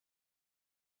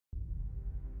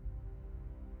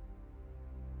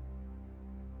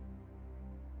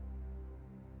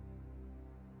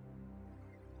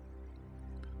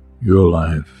Your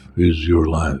life is your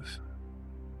life.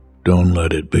 Don't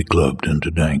let it be clubbed into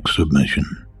dank submission.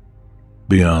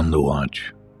 Beyond the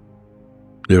watch,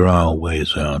 there are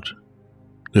ways out.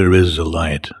 There is a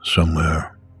light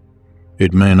somewhere.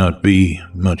 It may not be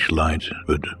much light,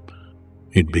 but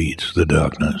it beats the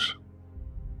darkness.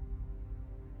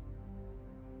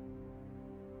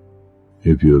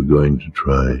 If you're going to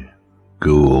try,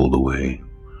 go all the way.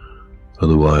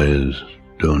 Otherwise,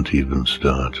 don't even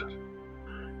start.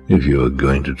 If you're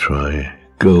going to try,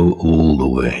 go all the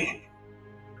way.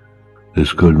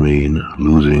 This could mean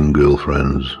losing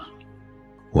girlfriends,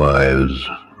 wives,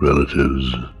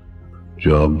 relatives,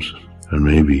 jobs, and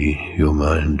maybe your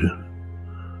mind.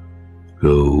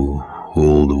 Go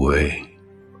all the way.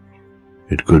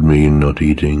 It could mean not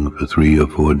eating for 3 or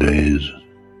 4 days.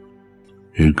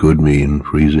 It could mean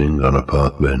freezing on a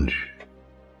park bench.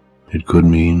 It could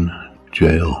mean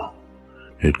jail.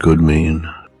 It could mean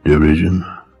derision,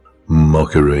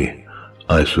 mockery,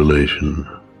 isolation.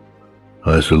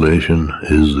 Isolation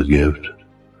is the gift.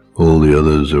 All the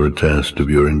others are a test of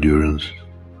your endurance,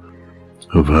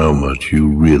 of how much you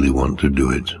really want to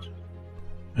do it.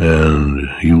 And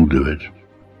you'll do it,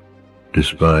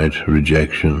 despite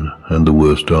rejection and the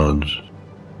worst odds.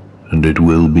 And it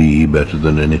will be better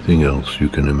than anything else you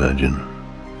can imagine.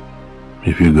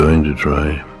 If you're going to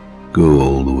try, go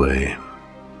all the way.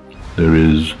 There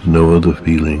is no other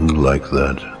feeling like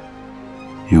that.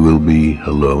 You will be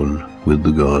alone with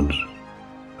the gods,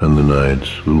 and the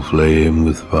nights will flame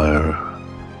with fire.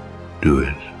 Do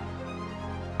it.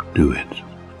 Do it.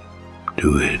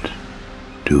 Do it.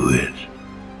 Do it.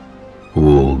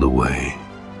 All the way.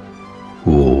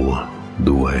 All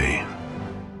the way.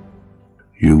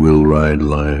 You will ride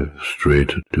life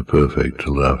straight to perfect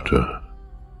laughter.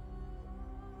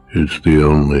 It's the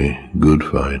only good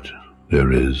fight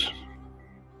there is.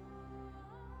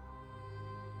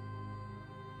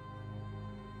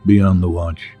 Beyond the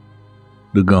watch,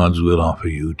 the gods will offer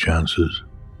you chances.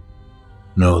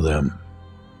 Know them.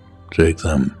 Take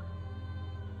them.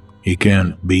 He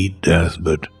can't beat death,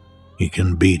 but he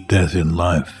can beat death in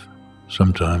life,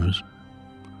 sometimes.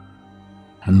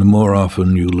 And the more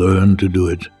often you learn to do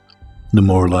it, the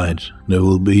more light there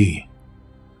will be.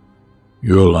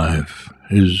 Your life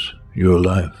is your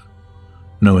life.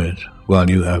 Know it while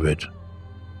you have it.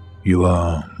 You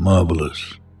are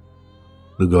marvelous.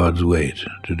 The gods wait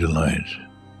to delight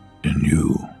in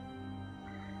you.